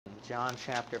John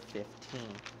chapter 15.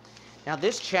 Now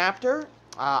this chapter,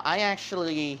 I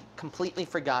actually completely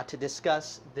forgot to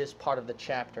discuss this part of the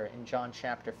chapter in John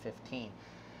chapter 15.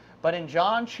 But in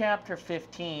John chapter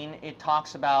 15, it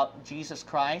talks about Jesus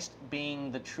Christ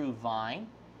being the true vine.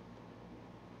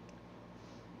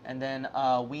 And then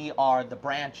we are the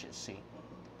branches, see.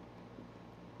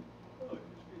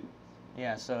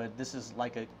 Yeah, so this is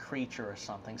like a creature or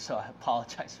something, so I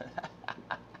apologize for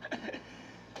that.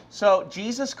 So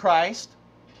Jesus Christ,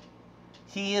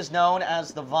 he is known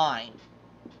as the vine.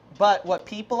 But what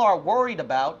people are worried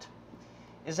about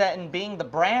is that in being the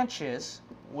branches,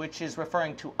 which is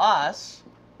referring to us,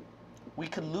 we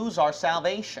could lose our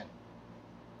salvation.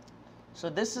 So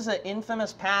this is an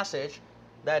infamous passage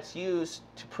that's used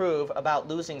to prove about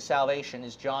losing salvation,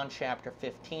 is John chapter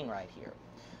 15 right here.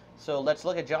 So let's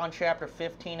look at John chapter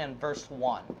 15 and verse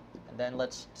 1, and then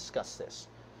let's discuss this.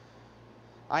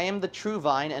 I am the true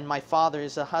vine, and my Father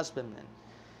is a husbandman.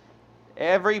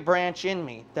 Every branch in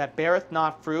me that beareth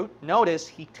not fruit, notice,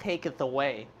 he taketh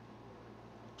away.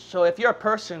 So if you're a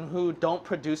person who don't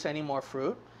produce any more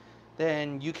fruit,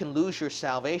 then you can lose your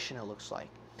salvation, it looks like.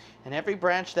 And every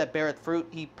branch that beareth fruit,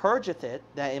 he purgeth it,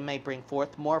 that it may bring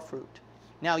forth more fruit.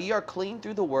 Now ye are clean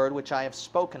through the word which I have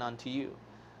spoken unto you.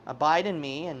 Abide in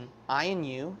me, and I in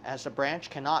you, as a branch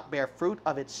cannot bear fruit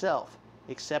of itself,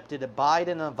 except it abide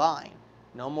in a vine.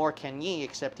 No more can ye,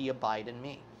 except ye abide in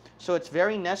me. So it's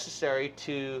very necessary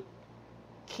to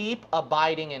keep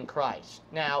abiding in Christ.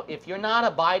 Now, if you're not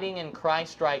abiding in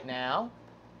Christ right now,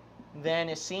 then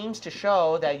it seems to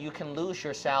show that you can lose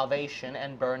your salvation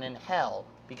and burn in hell.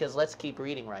 Because let's keep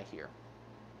reading right here.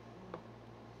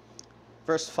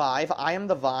 Verse 5, I am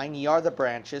the vine, ye are the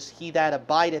branches. He that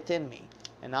abideth in me,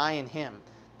 and I in him,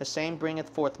 the same bringeth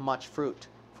forth much fruit.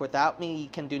 For without me ye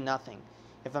can do nothing.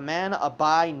 If a man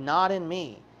abide not in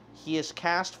me, he is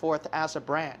cast forth as a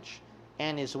branch,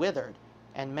 and is withered,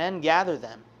 and men gather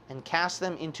them, and cast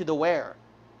them into the where?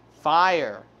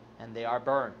 Fire, and they are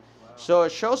burned. Wow. So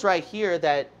it shows right here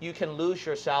that you can lose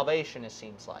your salvation, it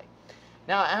seems like.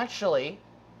 Now actually,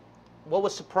 what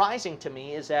was surprising to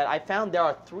me is that I found there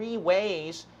are 3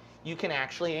 ways you can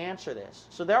actually answer this.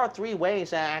 So there are 3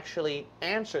 ways that actually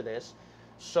answer this.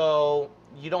 So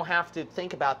you don't have to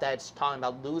think about that. It's talking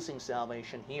about losing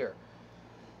salvation here.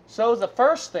 So the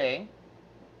first thing,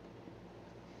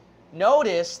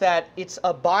 notice that it's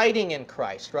abiding in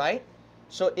Christ, right?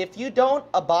 So if you don't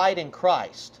abide in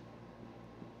Christ,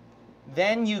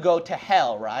 then you go to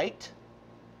hell, right?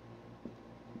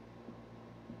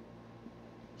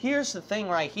 Here's the thing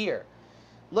right here.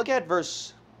 Look at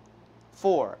verse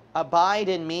 4. Abide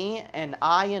in me, and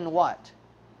I in what?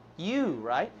 You,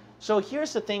 right? So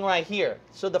here's the thing right here.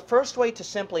 So the first way to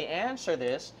simply answer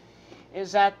this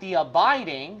is that the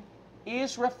abiding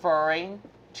is referring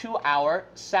to our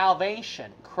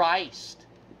salvation, Christ.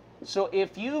 So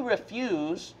if you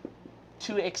refuse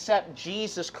to accept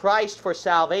Jesus Christ for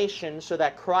salvation so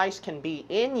that Christ can be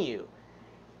in you,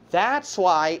 that's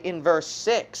why in verse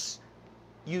 6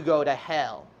 you go to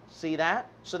hell. See that?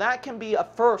 So that can be a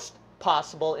first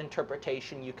possible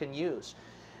interpretation you can use.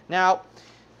 Now,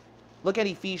 look at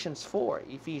Ephesians 4.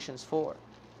 Ephesians 4.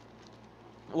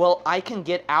 Well, I can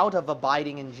get out of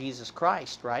abiding in Jesus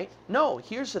Christ, right? No,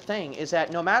 here's the thing, is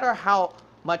that no matter how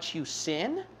much you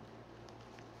sin,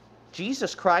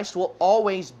 Jesus Christ will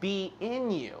always be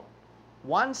in you.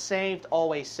 Once saved,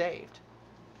 always saved.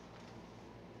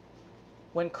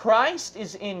 When Christ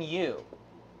is in you,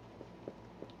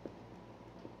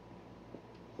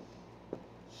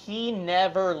 he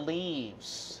never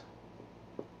leaves,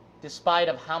 despite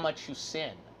of how much you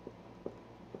sin.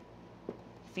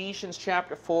 Ephesians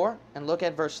chapter 4, and look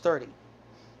at verse 30.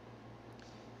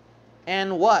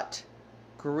 And what?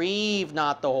 Grieve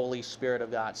not the Holy Spirit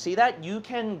of God. See that? You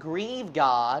can grieve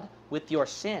God with your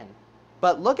sin.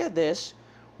 But look at this.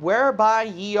 Whereby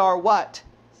ye are what?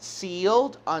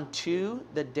 Sealed unto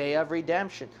the day of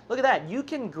redemption. Look at that. You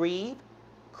can grieve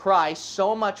Christ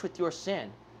so much with your sin.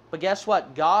 But guess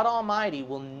what? God Almighty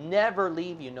will never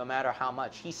leave you no matter how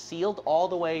much. He's sealed all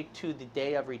the way to the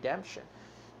day of redemption.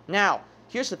 Now,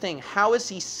 here's the thing. How is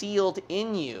he sealed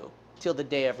in you till the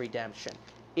day of redemption?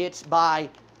 It's by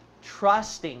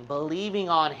trusting, believing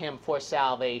on him for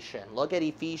salvation. Look at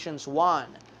Ephesians 1,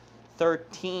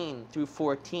 13 through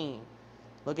 14.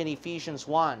 Look at Ephesians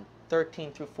 1,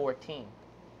 13 through 14.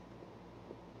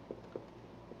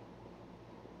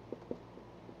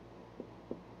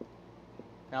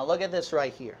 Now look at this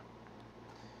right here.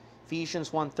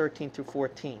 Ephesians 1, 13 through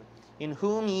 14. In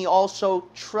whom ye also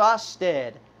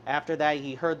trusted, after that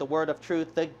ye heard the word of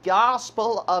truth, the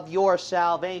gospel of your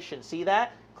salvation. See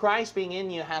that? Christ being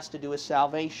in you has to do with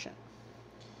salvation.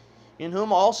 in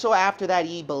whom also after that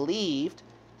ye believed,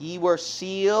 ye were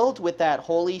sealed with that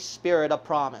Holy Spirit of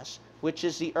promise, which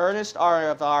is the earnest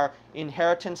of our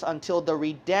inheritance until the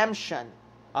redemption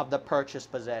of the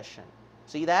purchased possession.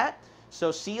 See that?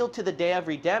 So sealed to the day of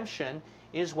redemption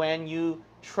is when you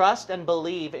trust and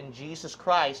believe in Jesus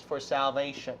Christ for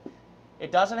salvation.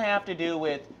 It doesn't have to do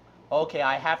with, okay,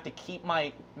 I have to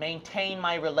maintain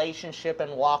my relationship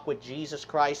and walk with Jesus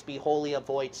Christ, be holy,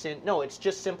 avoid sin. No, it's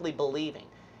just simply believing.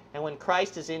 And when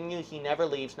Christ is in you, he never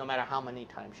leaves, no matter how many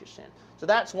times you sin. So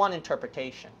that's one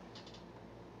interpretation.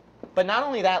 But not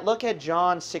only that, look at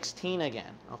John 16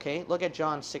 again. Okay, look at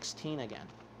John 16 again.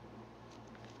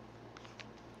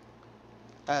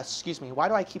 Excuse me, why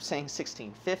do I keep saying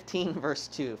 16? 15 verse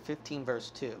 2. 15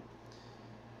 verse 2.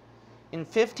 In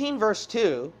 15 verse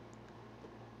 2,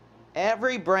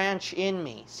 every branch in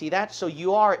me, see that? So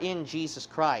you are in Jesus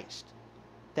Christ,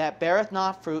 that beareth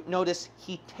not fruit, notice,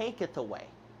 he taketh away,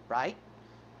 right?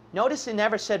 Notice it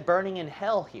never said burning in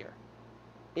hell here.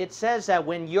 It says that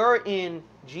when you're in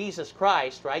Jesus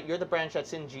Christ, right, you're the branch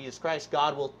that's in Jesus Christ,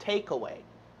 God will take away,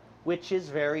 which is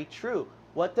very true.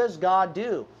 What does God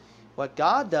do? What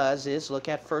God does is, look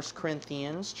at 1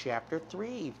 Corinthians chapter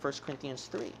 3. 1 Corinthians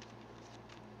 3.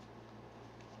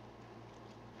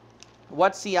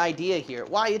 What's the idea here?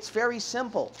 Why, it's very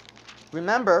simple.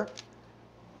 Remember,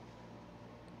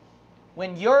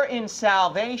 when you're in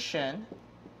salvation,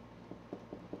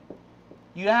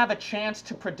 you have a chance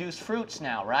to produce fruits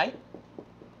now, right?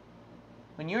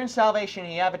 When you're in salvation,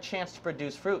 you have a chance to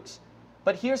produce fruits.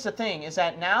 But here's the thing, is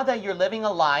that now that you're living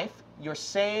a life, your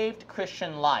saved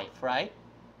Christian life, right?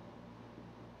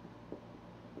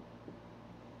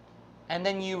 And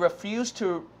then you refuse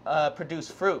to produce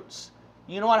fruits.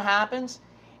 You know what happens?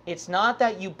 It's not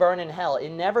that you burn in hell. It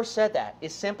never said that.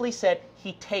 It simply said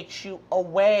he takes you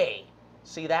away.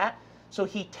 See that? So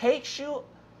he takes you,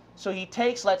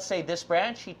 let's say this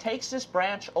branch, he takes this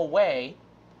branch away,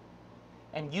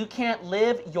 and you can't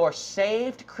live your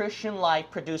saved Christian life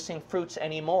producing fruits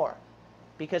anymore.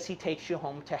 Because he takes you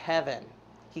home to heaven.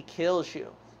 He kills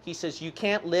you. He says you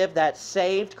can't live that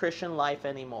saved Christian life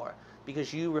anymore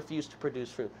because you refuse to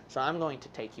produce fruit. So I'm going to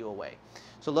take you away.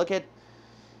 So look at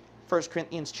 1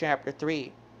 Corinthians chapter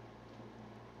 3.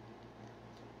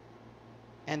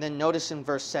 And then notice in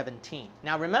verse 17.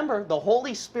 Now remember, the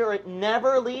Holy Spirit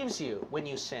never leaves you when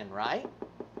you sin, right?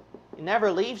 It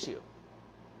never leaves you.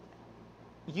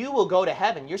 You will go to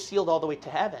heaven. You're sealed all the way to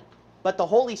heaven. But the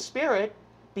Holy Spirit,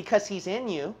 because he's in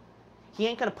you, he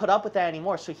ain't going to put up with that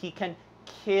anymore, so he can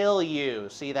kill you.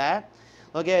 See that?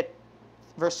 Look at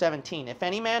verse 17. If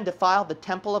any man defile the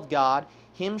temple of God,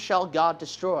 him shall God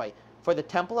destroy. For the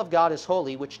temple of God is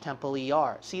holy, which temple ye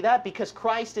are. See that? Because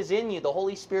Christ is in you. The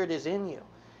Holy Spirit is in you.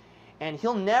 And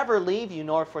he'll never leave you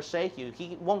nor forsake you.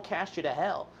 He won't cast you to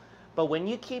hell. But when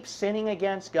you keep sinning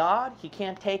against God, he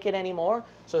can't take it anymore,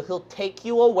 so he'll take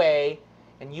you away,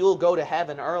 and you'll go to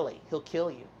heaven early. He'll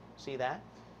kill you. See that?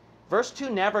 Verse 2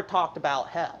 never talked about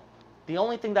hell. The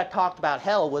only thing that talked about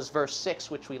hell was verse 6,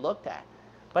 which we looked at.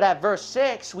 But at verse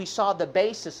 6, we saw the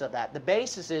basis of that. The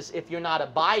basis is if you're not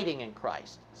abiding in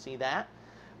Christ. See that?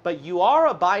 But you are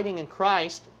abiding in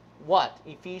Christ, what?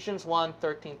 Ephesians 1,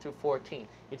 13 through 14.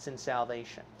 It's in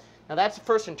salvation. Now that's the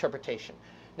first interpretation.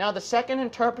 Now the second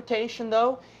interpretation,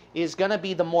 though, is going to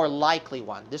be the more likely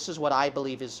one. This is what I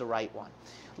believe is the right one.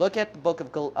 Look at the book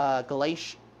of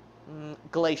Galatians.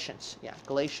 Yeah,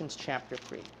 Galatians chapter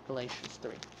 3. Galatians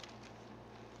 3.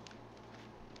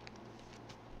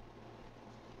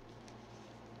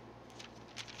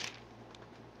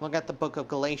 Look at the book of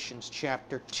Galatians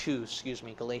chapter 2. Excuse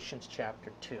me, Galatians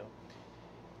chapter 2.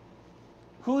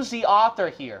 Who's the author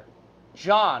here?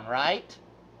 John, right?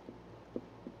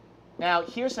 Now,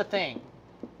 here's the thing.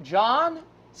 John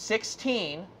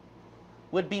 16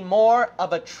 would be more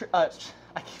of a...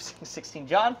 I keep saying 16.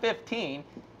 John 15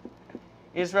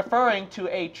 is referring to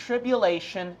a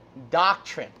tribulation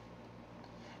doctrine.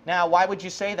 Now, why would you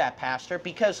say that, Pastor?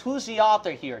 Because who's the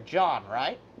author here? John,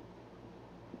 right?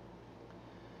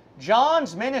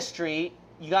 John's ministry,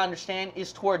 you got to understand,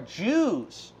 is toward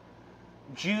Jews.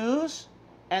 Jews,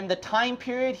 and the time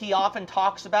period he often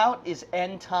talks about is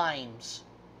end times.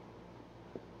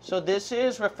 So this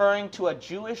is referring to a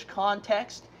Jewish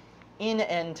context in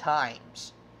end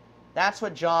times. That's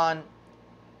what John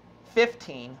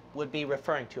 15 would be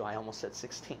referring to. I almost said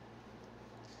 16.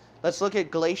 Let's look at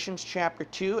Galatians chapter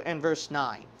 2 and verse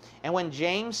 9. And when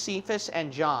James, Cephas,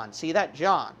 and John, see that?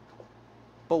 John.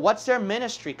 But what's their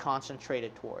ministry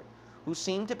concentrated toward? Who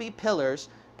seemed to be pillars,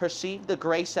 perceived the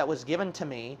grace that was given to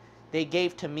me. They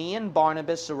gave to me and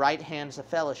Barnabas the right hands of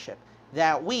fellowship,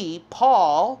 that we,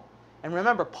 Paul, And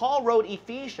remember, Paul wrote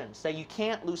Ephesians that you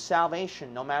can't lose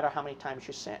salvation no matter how many times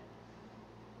you sin.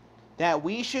 That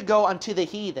we should go unto the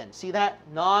heathen. See that?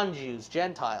 Non-Jews,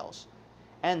 Gentiles.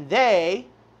 And they,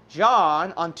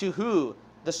 John, unto who?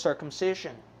 The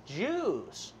circumcision.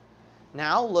 Jews.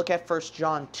 Now look at 1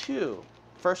 John 2.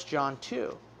 1 John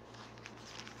 2.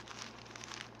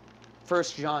 1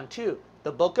 John 2.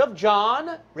 The book of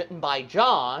John, written by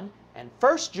John, and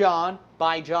 1 John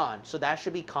by John. So that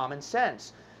should be common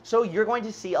sense. So you're going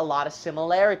to see a lot of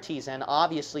similarities, and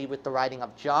obviously with the writing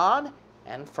of John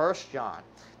and 1 John.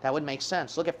 That would make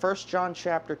sense. Look at 1 John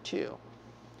chapter 2.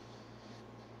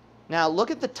 Now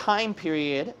look at the time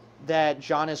period that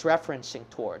John is referencing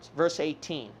towards. Verse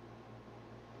 18.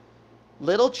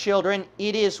 Little children,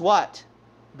 it is what?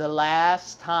 The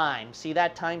last time. See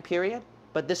that time period?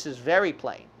 But this is very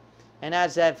plain. And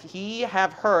as if ye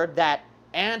have heard that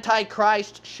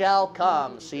Antichrist shall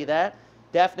come. See that?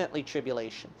 Definitely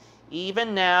tribulation.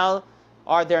 Even now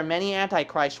are there many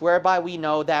Antichrists, whereby we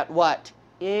know that what?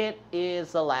 It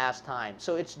is the last time.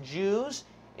 So it's Jews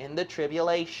in the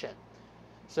tribulation.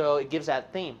 So it gives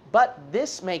that theme. But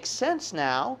this makes sense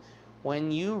now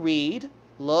when you read,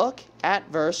 look at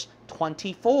verse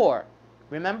 24.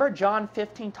 Remember John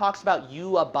 15 talks about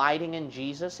you abiding in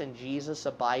Jesus and Jesus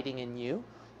abiding in you?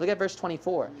 Look at verse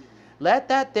 24. Let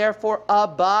that therefore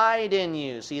abide in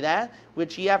you. See that?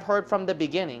 Which ye have heard from the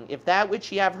beginning. If that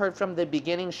which ye have heard from the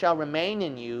beginning shall remain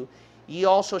in you, ye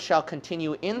also shall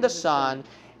continue in the Son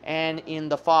and in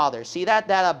the Father. See that?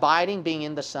 That abiding being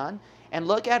in the Son. And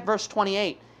look at verse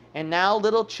 28. And now,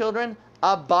 little children,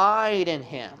 abide in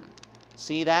him.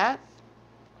 See that?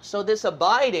 So this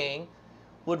abiding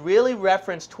would really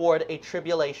reference toward a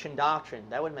tribulation doctrine.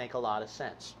 That would make a lot of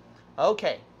sense.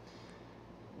 Okay.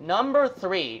 Number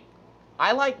 3.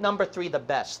 I like number 3 the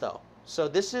best, though. So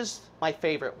this is my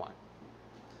favorite one.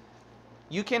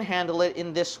 You can handle it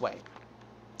in this way.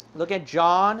 Look at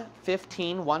John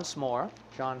 15 once more.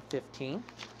 John 15.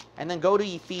 And then go to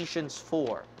Ephesians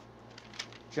 4.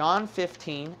 John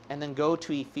 15, and then go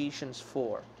to Ephesians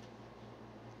 4.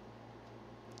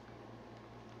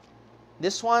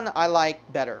 This one I like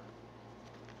better.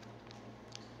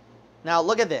 Now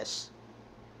look at this.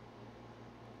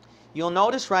 You'll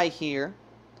notice right here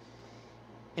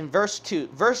in verse 2.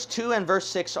 Verse 2 and verse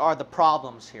 6 are the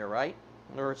problems here, right?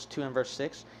 Verse 2 and verse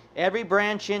 6. Every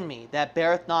branch in me that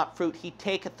beareth not fruit, he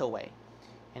taketh away.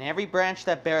 And every branch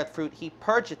that beareth fruit, he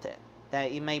purgeth it,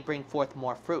 that it may bring forth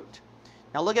more fruit.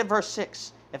 Now look at verse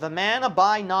 6. If a man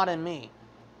abide not in me.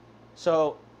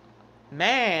 So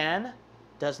man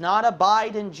does not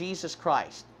abide in Jesus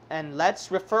Christ. And let's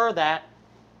refer that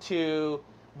to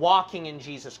walking in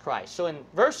Jesus Christ. So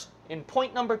in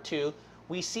point number 2,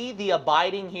 we see the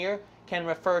abiding here can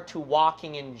refer to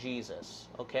walking in Jesus,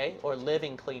 okay? Or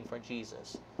living clean for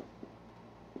Jesus.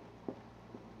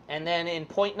 And then in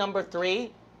point number 3,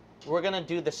 we're going to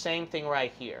do the same thing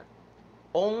right here.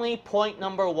 Only point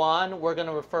number 1, we're going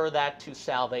to refer that to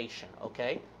salvation,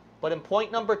 okay? But in point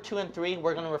number 2 and 3,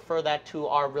 we're going to refer that to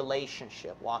our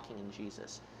relationship, walking in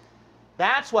Jesus.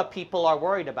 That's what people are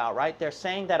worried about, right? They're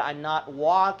saying that I'm not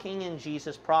walking in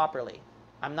Jesus properly.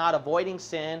 I'm not avoiding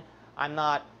sin. I'm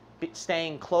not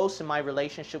staying close in my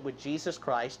relationship with Jesus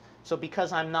Christ. So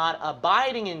because I'm not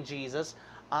abiding in Jesus,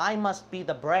 I must be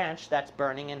the branch that's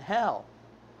burning in hell.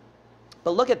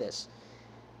 But look at this.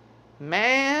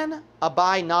 Man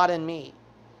abide not in me.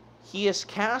 He is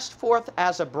cast forth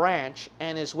as a branch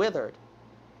and is withered.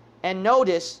 And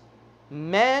notice,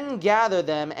 men gather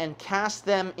them and cast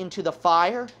them into the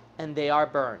fire, and they are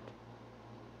burned.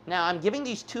 Now, I'm giving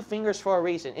these 2 fingers for a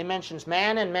reason. It mentions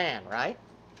man and man, right?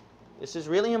 This is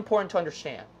really important to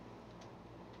understand.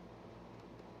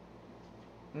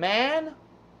 Man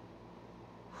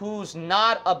who's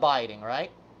not abiding,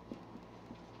 right,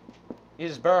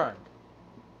 is burned.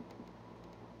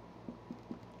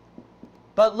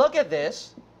 But look at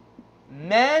this.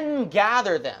 Men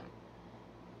gather them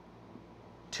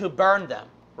to burn them,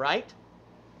 right?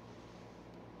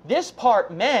 This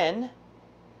part, men,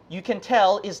 you can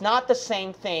tell, is not the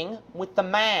same thing with the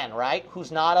man, right?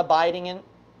 Who's not abiding.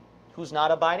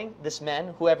 This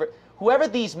men, whoever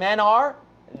these men are,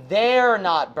 they're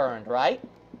not burned, right?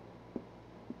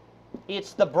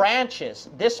 It's the branches,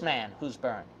 this man, who's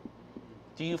burned.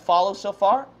 Do you follow so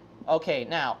far? Okay,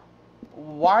 now,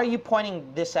 why are you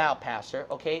pointing this out, Pastor?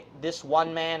 Okay, this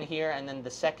one man here and then the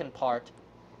second part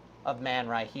of man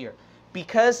right here.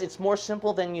 Because it's more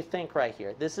simple than you think right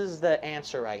here. This is the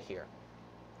answer right here.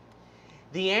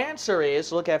 The answer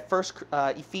is, look at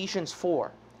Ephesians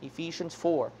 4. Ephesians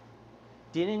 4.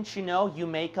 Didn't you know you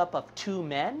make up of 2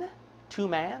 men? 2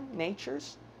 man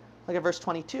natures? Look at verse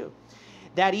 22.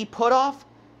 that he put off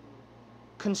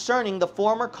concerning the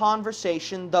former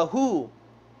conversation the who?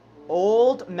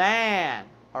 Old man.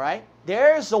 All right?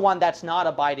 There's the one that's not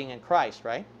abiding in Christ,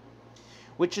 right?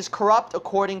 Which is corrupt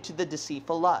according to the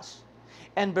deceitful lust.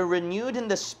 And be renewed in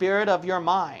the spirit of your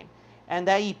mind. And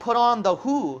that ye put on the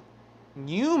who?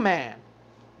 New man.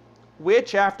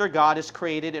 Which after God is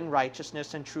created in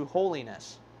righteousness and true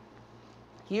holiness.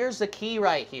 Here's the key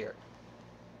right here.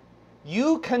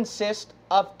 You consist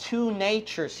of two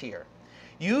natures here.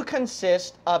 You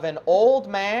consist of an old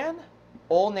man,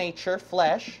 old nature,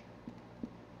 flesh,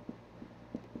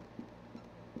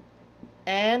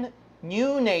 and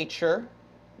new nature,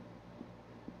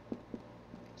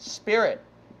 spirit.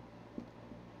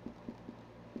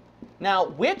 Now,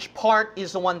 which part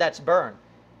is the one that's burned?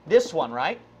 This one,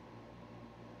 right?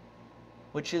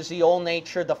 Which is the old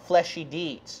nature, the fleshy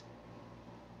deeds.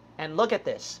 And look at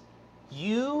this.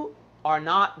 You are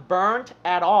not burnt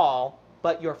at all,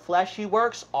 but your fleshy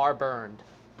works are burned.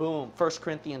 Boom. 1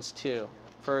 Corinthians 2.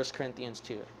 1 Corinthians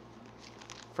 2.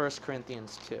 1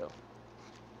 Corinthians 2.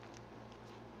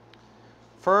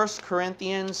 1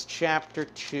 Corinthians chapter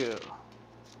 2.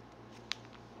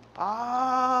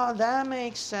 Ah, that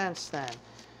makes sense then.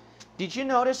 Did you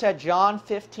notice at John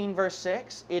 15 verse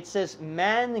 6? It says,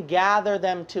 men gather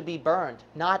them to be burned,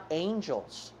 not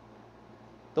angels.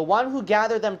 The one who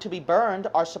gather them to be burned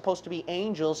are supposed to be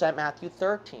angels at Matthew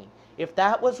 13. If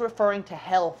that was referring to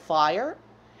hell fire,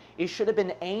 it should have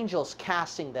been angels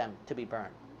casting them to be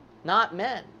burned, not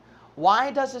men. Why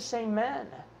does it say men?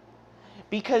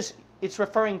 Because it's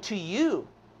referring to you.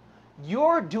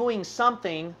 You're doing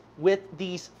something with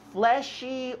these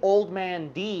fleshy old man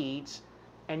deeds,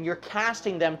 and you're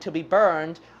casting them to be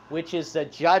burned, which is the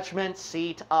judgment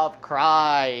seat of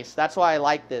Christ. That's why I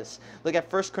like this. Look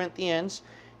at 1 Corinthians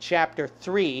chapter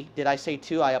 3. Did I say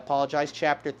 2? I apologize.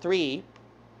 Chapter 3.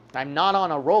 I'm not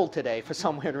on a roll today for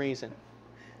some weird reason.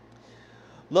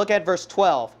 Look at verse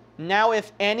 12. Now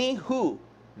if any who?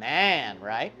 Man,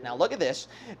 right? Now look at this.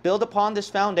 Build upon this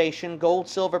foundation gold,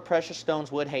 silver, precious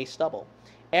stones, wood, hay, stubble.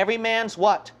 Every man's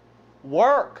what?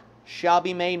 Work shall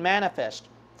be made manifest,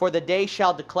 for the day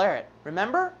shall declare it.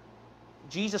 Remember?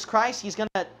 Jesus Christ, he's going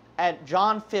to, at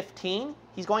John 15,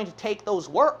 he's going to take those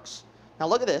works. Now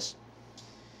look at this.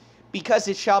 Because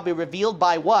it shall be revealed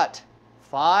by what?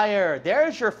 Fire.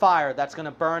 There's your fire that's going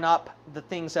to burn up the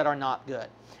things that are not good.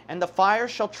 And the fire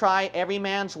shall try every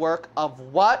man's work of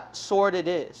what sort it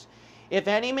is. If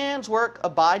any man's work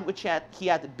abide which he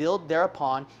hath built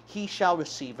thereupon, he shall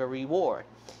receive a reward.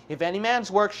 If any man's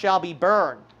work shall be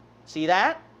burned. See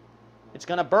that? It's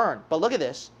going to burn. But look at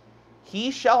this.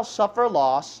 He shall suffer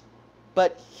loss,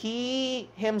 but he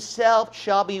himself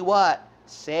shall be what?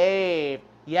 Saved,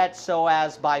 yet so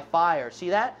as by fire. See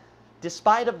that?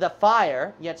 Despite of the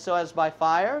fire, yet so as by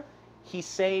fire, he's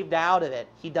saved out of it.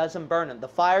 He doesn't burn him. The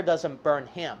fire doesn't burn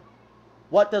him.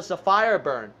 What does the fire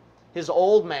burn? His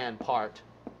old man part.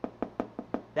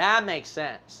 That makes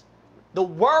sense. The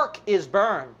work is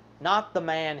burned, not the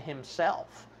man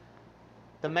himself.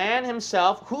 The man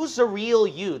himself, who's the real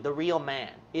you, the real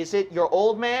man? Is it your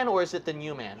old man or is it the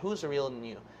new man? Who's the real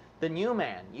you? The new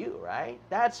man, you, right?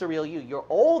 That's the real you. Your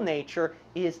old nature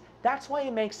is, that's why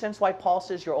it makes sense why Paul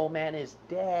says your old man is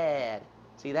dead.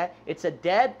 See that? It's a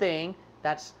dead thing.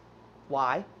 That's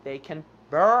why they can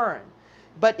burn.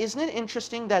 But isn't it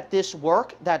interesting that this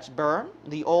work that's burned,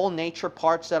 the old nature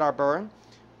parts that are burned,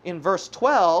 in verse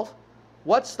 12,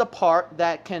 what's the part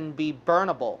that can be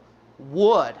burnable?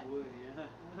 Wood.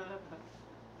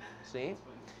 See?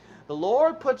 The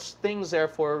Lord puts things there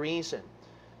for a reason.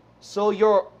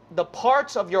 So the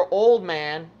parts of your old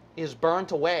man is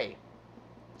burnt away.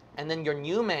 And then your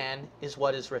new man is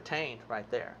what is retained right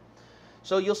there.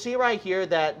 So you'll see right here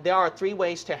that there are 3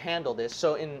 ways to handle this.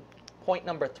 So in point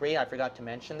number 3, I forgot to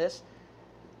mention this.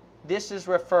 This is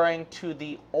referring to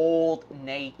the old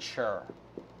nature.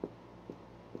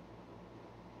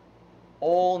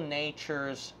 Old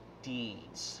nature's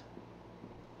deeds.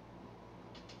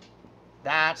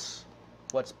 That's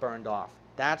what's burned off.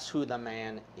 That's who the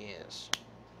man is.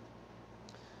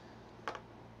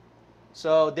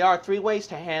 So there are 3 ways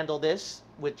to handle this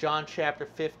with John chapter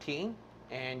 15.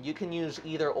 And you can use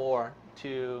either or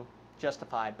to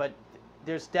justify. But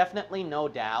there's definitely no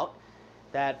doubt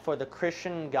that for the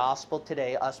Christian gospel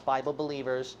today, us Bible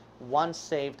believers, once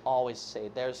saved, always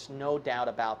saved. There's no doubt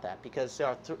about that, because there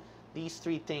are these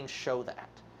 3 things show that.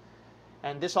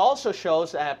 And this also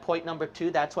shows at point number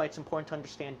 2, that's why it's important to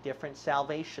understand different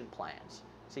salvation plans.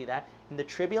 See that? In the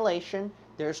tribulation,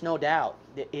 there's no doubt.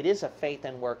 It is a faith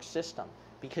and work system,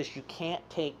 because you can't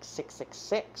take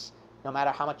 666. No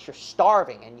matter how much you're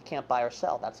starving and you can't buy or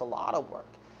sell. That's a lot of work.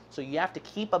 So you have to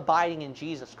keep abiding in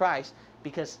Jesus Christ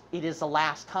because it is the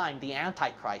last time, the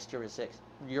Antichrist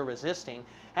you're resisting,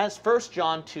 as 1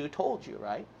 John 2 told you,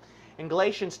 right? And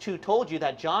Galatians 2 told you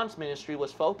that John's ministry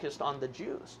was focused on the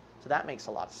Jews. So that makes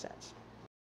a lot of sense.